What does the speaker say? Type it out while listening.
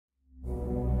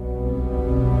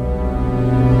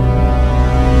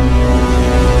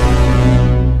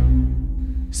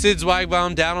Sid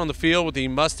Zweigbaum down on the field with the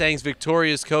Mustangs'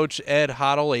 victorious coach, Ed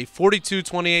Hottle, a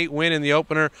 42-28 win in the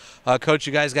opener. Coach,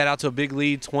 you guys got out to a big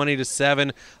lead,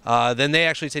 20-7. Then they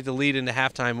actually take the lead into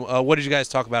halftime. What did you guys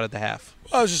talk about at the half?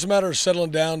 Well, it was just a matter of settling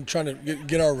down, trying to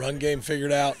get our run game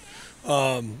figured out.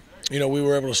 We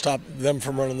were able to stop them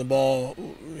from running the ball,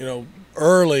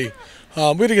 early. We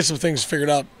had to get some things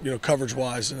figured out,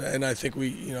 coverage-wise, and I think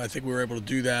we were able to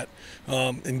do that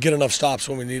and get enough stops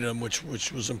when we needed them,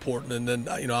 which was important. And then,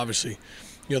 obviously,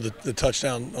 the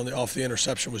touchdown off the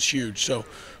interception was huge. So,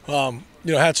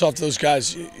 hats off to those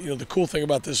guys. The cool thing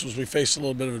about this was we faced a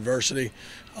little bit of adversity,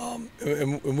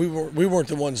 and we weren't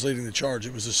the ones leading the charge.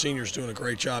 It was the seniors doing a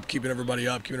great job, keeping everybody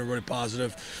up, keeping everybody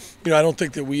positive. I don't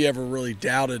think that we ever really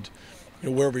doubted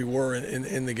where we were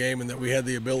in the game, and that we had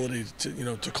the ability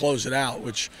to close it out,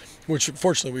 which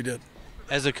fortunately we did.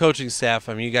 As a coaching staff,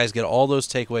 I mean, you guys get all those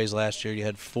takeaways last year. You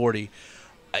had 40.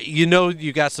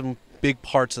 You got some big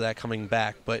parts of that coming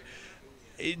back, but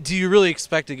do you really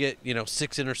expect to get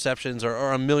 6 interceptions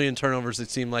or a million turnovers that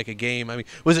seem like a game? I mean,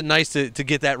 was it nice to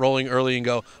get that rolling early and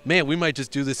go, man, we might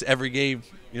just do this every game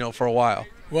for a while?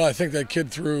 Well, I think that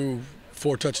kid threw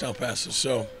 4 touchdown passes,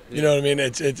 so you know what I mean.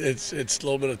 It's a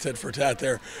little bit of tit for tat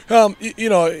there. That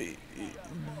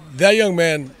young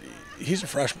man, he's a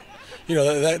freshman.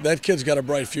 That kid's got a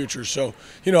bright future. So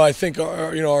I think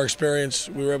our experience,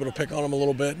 we were able to pick on him a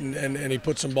little bit, and he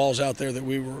put some balls out there that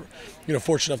we were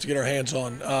fortunate enough to get our hands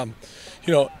on.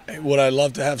 Would I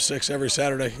love to have 6 every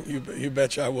Saturday? You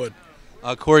betcha I would.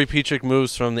 Corey Petrick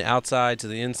moves from the outside to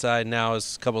the inside now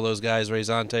as a couple of those guys. Ray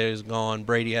Zonte is gone.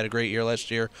 Brady had a great year last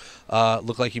year.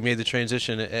 Looked like he made the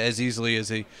transition as easily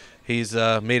as he's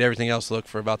made everything else look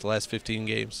for about the last 15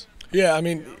 games. Yeah, I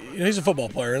mean, he's a football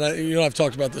player, and I've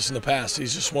talked about this in the past.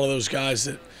 He's just one of those guys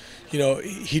that,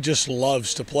 he just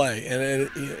loves to play, and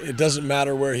it doesn't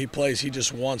matter where he plays. He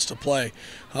just wants to play,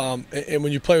 and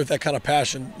when you play with that kind of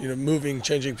passion, moving,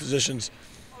 changing positions,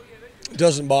 it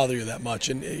doesn't bother you that much.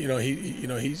 And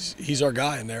he's our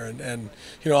guy in there, and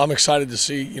I'm excited to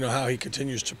see how he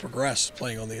continues to progress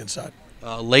playing on the inside.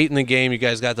 Late in the game, you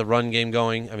guys got the run game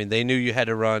going. I mean, they knew you had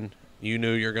to run. You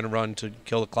knew you were going to run to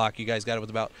kill the clock. You guys got it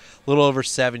with about a little over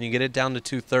 7. You get it down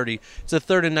to 2:30. It's a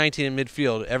 3rd and 19 in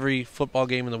midfield. Every football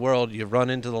game in the world, you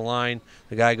run into the line,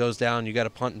 the guy goes down, you got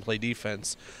to punt and play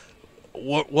defense.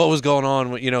 What was going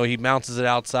on? He bounces it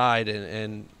outside,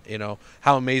 and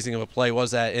how amazing of a play was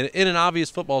that in an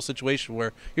obvious football situation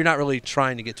where you're not really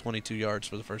trying to get 22 yards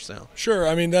for the first down. Sure,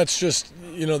 I mean that's just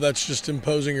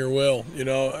imposing your will.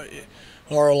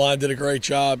 Our line did a great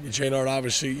job. Jaynard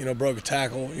obviously broke a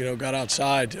tackle, got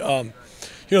outside.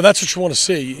 That's what you want to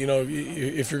see.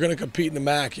 If you're going to compete in the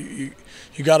MAC, you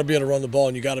got to be able to run the ball,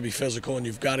 and you got to be physical, and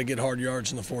you've got to get hard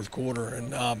yards in the fourth quarter.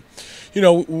 And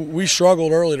we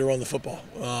struggled early to run the football.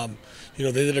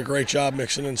 They did a great job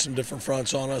mixing in some different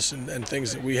fronts on us and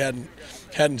things that we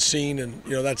hadn't seen, and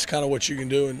that's kind of what you can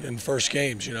do in first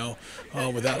games,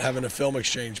 without having a film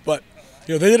exchange. But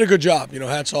they did a good job.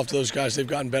 Hats off to those guys. They've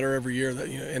gotten better every year.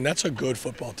 And that's a good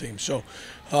football team. So,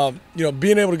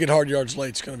 being able to get hard yards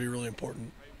late is going to be really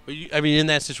important. But in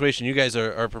that situation, you guys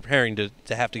are preparing to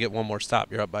have to get one more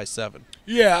stop. You're up by 7.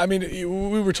 Yeah, I mean,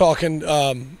 we were talking. We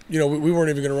weren't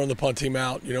even going to run the punt team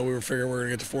out. We were figuring we were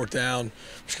going to get to 4th down.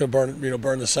 Just going to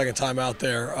burn the second time out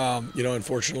there.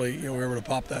 Unfortunately, we were able to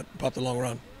pop the long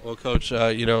run. Well, Coach,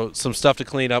 some stuff to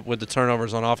clean up with the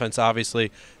turnovers on offense,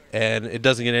 obviously. And it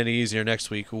doesn't get any easier next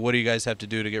week. What do you guys have to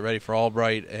do to get ready for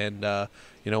Albright? And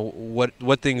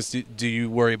what things do you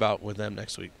worry about with them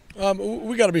next week?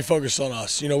 We got to be focused on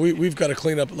us. We've got to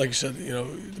clean up, like you said,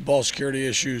 the ball security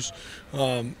issues.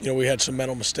 We had some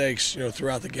mental mistakes,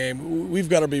 throughout the game. We've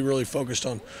got to be really focused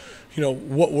on,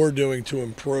 what we're doing to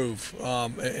improve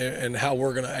and how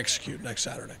we're going to execute next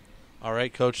Saturday. All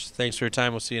right, Coach. Thanks for your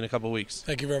time. We'll see you in a couple of weeks.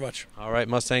 Thank you very much. All right,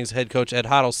 Mustangs head coach Ed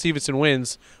Hottle. Stevenson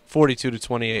wins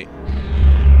 42-28.